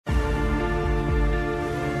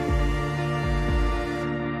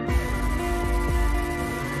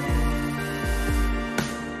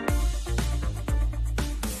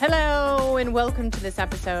Hello, and welcome to this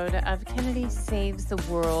episode of Kennedy Saves the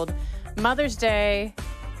World. Mother's Day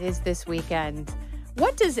is this weekend.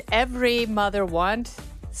 What does every mother want?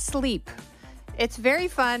 Sleep. It's very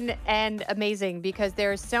fun and amazing because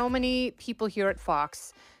there are so many people here at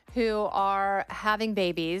Fox who are having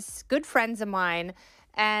babies, good friends of mine.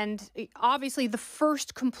 And obviously, the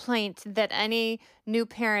first complaint that any new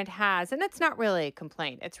parent has, and it's not really a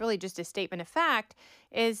complaint, it's really just a statement of fact,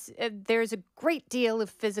 is there's a great deal of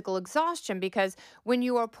physical exhaustion because when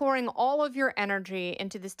you are pouring all of your energy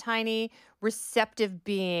into this tiny, receptive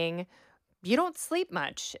being, you don't sleep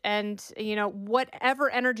much. And, whatever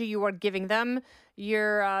energy you are giving them,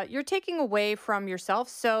 you're taking away from yourself.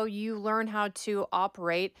 So you learn how to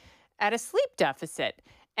operate at a sleep deficit.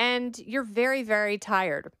 And you're very, very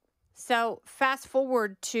tired. So fast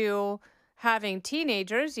forward to having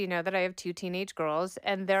teenagers, you know that I have two teenage girls,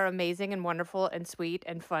 and they're amazing and wonderful and sweet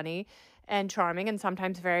and funny and charming and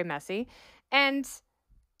sometimes very messy. And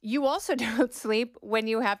you also don't sleep when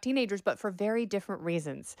you have teenagers, but for very different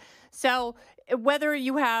reasons. So whether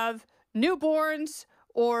you have newborns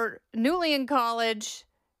or newly in college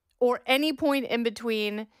or any point in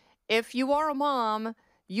between, if you are a mom,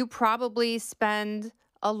 you probably spend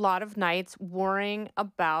a lot of nights worrying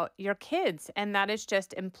about your kids. And that is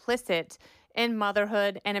just implicit in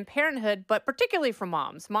motherhood and in parenthood, but particularly for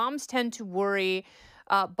moms. Moms tend to worry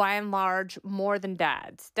by and large more than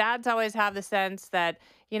dads. Dads always have the sense that,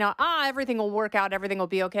 everything will work out, everything will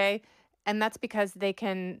be okay. And that's because they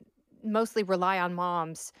can mostly rely on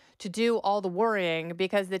moms to do all the worrying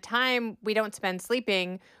because the time we don't spend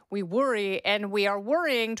sleeping, we worry, and we are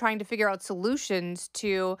worrying trying to figure out solutions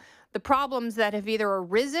to the problems that have either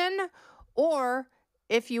arisen or,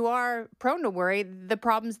 if you are prone to worry, the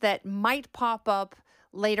problems that might pop up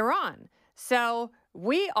later on. So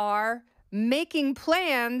we are making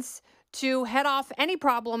plans to head off any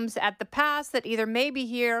problems at the past that either may be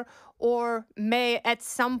here or may at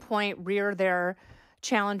some point rear their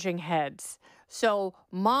challenging heads. So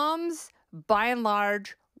moms, by and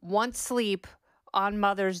large, want sleep on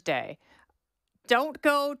Mother's Day. Don't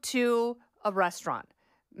go to a restaurant.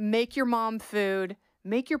 Make your mom food.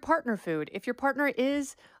 Make your partner food. If your partner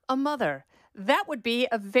is a mother, that would be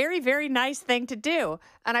a very, very nice thing to do.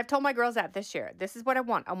 And I've told my girls that this year. This is what I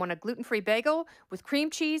want. I want a gluten-free bagel with cream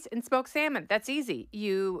cheese and smoked salmon. That's easy.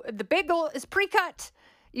 The bagel is pre-cut.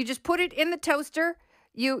 You just put it in the toaster.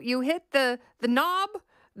 You hit the knob,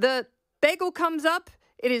 the bagel comes up,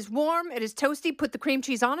 it is warm, it is toasty, put the cream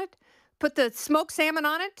cheese on it, put the smoked salmon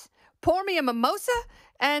on it, pour me a mimosa,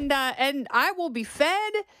 and I will be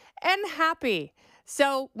fed and happy.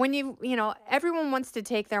 So when everyone wants to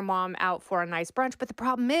take their mom out for a nice brunch, but the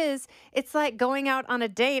problem is it's like going out on a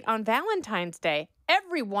date on Valentine's Day.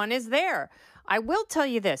 Everyone is there. I will tell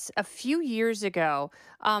you this. A few years ago,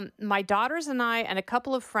 my daughters and I and a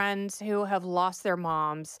couple of friends who have lost their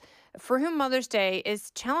moms, for whom Mother's Day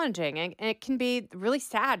is challenging, and it can be really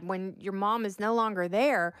sad when your mom is no longer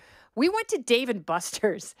there. We went to Dave &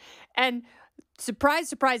 Buster's, and surprise,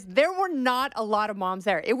 surprise, there were not a lot of moms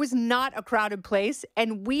there. It was not a crowded place,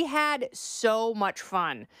 and we had so much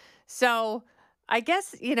fun. So I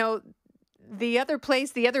guess, the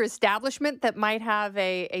other establishment that might have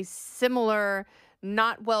a similar,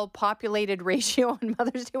 not well-populated ratio on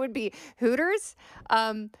Mother's Day would be Hooters.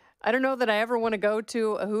 I don't know that I ever want to go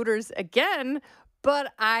to a Hooters again,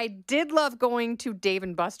 but I did love going to Dave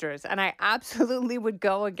 & Buster's, and I absolutely would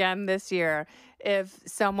go again this year if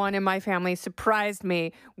someone in my family surprised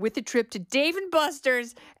me with a trip to Dave &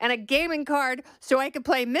 Buster's and a gaming card so I could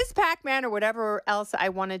play Miss Pac-Man or whatever else I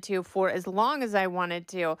wanted to for as long as I wanted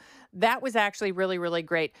to. That was actually really, really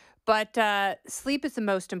great. But sleep is the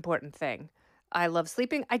most important thing. I love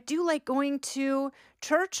sleeping. I do like going to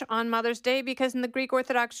church on Mother's Day because in the Greek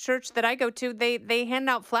Orthodox church that I go to, they hand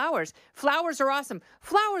out flowers. Flowers are awesome.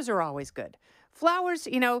 Flowers are always good. Flowers,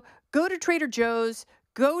 go to Trader Joe's,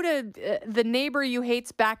 go to the neighbor you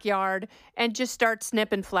hate's backyard and just start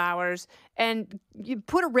snipping flowers and you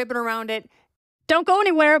put a ribbon around it. Don't go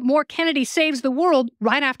anywhere. More Kennedy Saves the World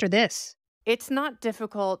right after this. It's not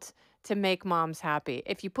difficult to make moms happy.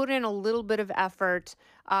 If you put in a little bit of effort,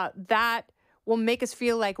 that will make us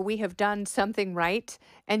feel like we have done something right,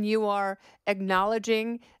 and you are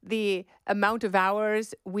acknowledging the amount of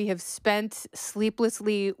hours we have spent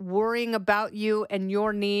sleeplessly worrying about you and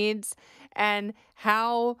your needs and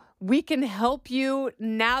how we can help you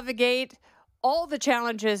navigate all the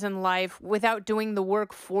challenges in life without doing the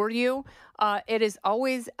work for you. It is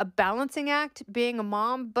always a balancing act being a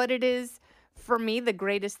mom, but it is, for me, the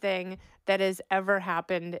greatest thing that has ever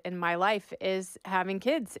happened in my life is having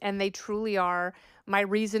kids, and they truly are my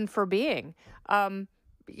reason for being.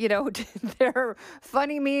 there are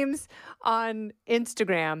funny memes on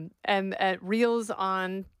Instagram and reels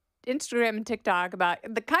on Instagram and TikTok about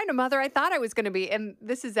the kind of mother I thought I was going to be. And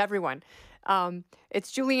this is everyone.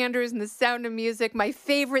 It's Julie Andrews and The Sound of Music. My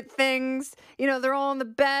favorite things, they're all in the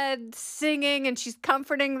bed singing and she's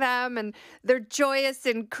comforting them and they're joyous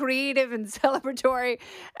and creative and celebratory.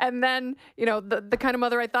 And then, the kind of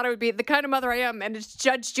mother I thought I would be, the kind of mother I am. And it's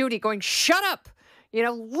Judge Judy going, shut up.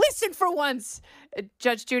 Listen for once.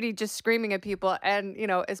 Judge Judy just screaming at people. And,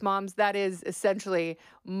 as moms, that is essentially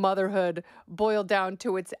motherhood boiled down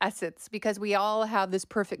to its essence, because we all have this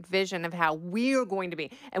perfect vision of how we're going to be,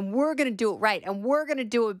 and we're going to do it right, and we're going to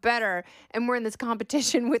do it better. And we're in this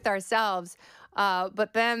competition with ourselves.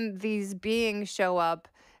 But then these beings show up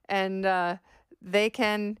and they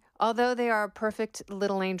can, although they are perfect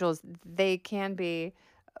little angels, they can be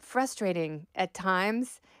frustrating at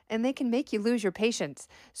times, and they can make you lose your patience.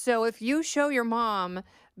 So if you show your mom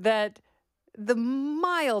that the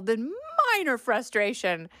mild and minor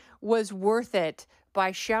frustration was worth it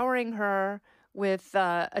by showering her with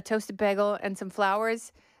a toasted bagel and some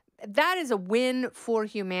flowers, that is a win for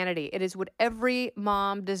humanity. It is what every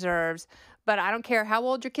mom deserves. But I don't care how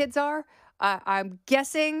old your kids are. I'm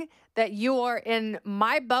guessing that you are in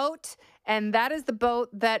my boat, and that is the boat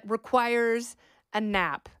that requires a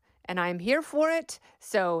nap. And I'm here for it.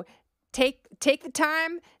 So take the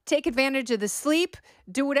time, take advantage of the sleep,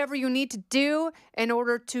 do whatever you need to do in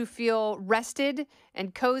order to feel rested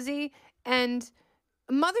and cozy. And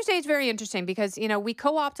Mother's Day is very interesting because, we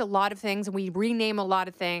co-opt a lot of things and we rename a lot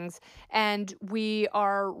of things, and we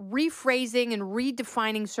are rephrasing and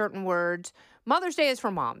redefining certain words. Mother's Day is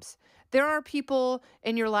for moms. There are people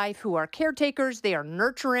in your life who are caretakers. They are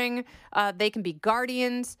nurturing. They can be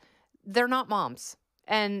guardians. They're not moms.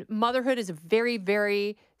 And motherhood is a very,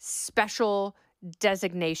 very special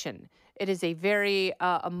designation. It is a very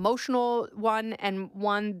emotional one, and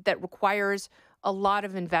one that requires a lot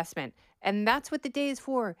of investment. And that's what the day is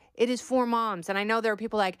for. It is for moms. And I know there are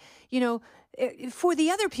people like, for the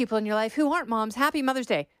other people in your life who aren't moms, happy Mother's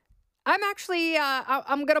Day. I'm actually,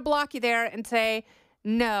 I'm going to block you there and say,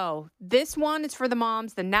 no, this one is for the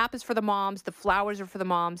moms. The nap is for the moms. The flowers are for the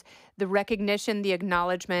moms. The recognition, the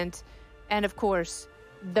acknowledgement, and of course,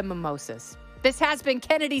 the mimosas. This has been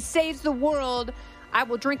Kennedy Saves the World. I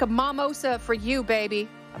will drink a mimosa for you, baby.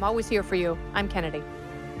 I'm always here for you. I'm Kennedy.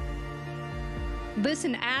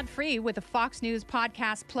 Listen ad-free with a Fox News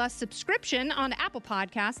Podcast Plus subscription on Apple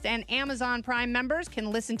Podcasts, and Amazon Prime members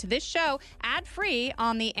can listen to this show ad-free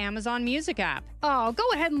on the Amazon Music app. Oh, go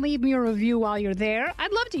ahead and leave me a review while you're there.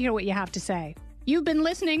 I'd love to hear what you have to say. You've been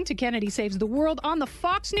listening to Kennedy Saves the World on the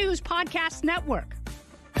Fox News Podcast Network.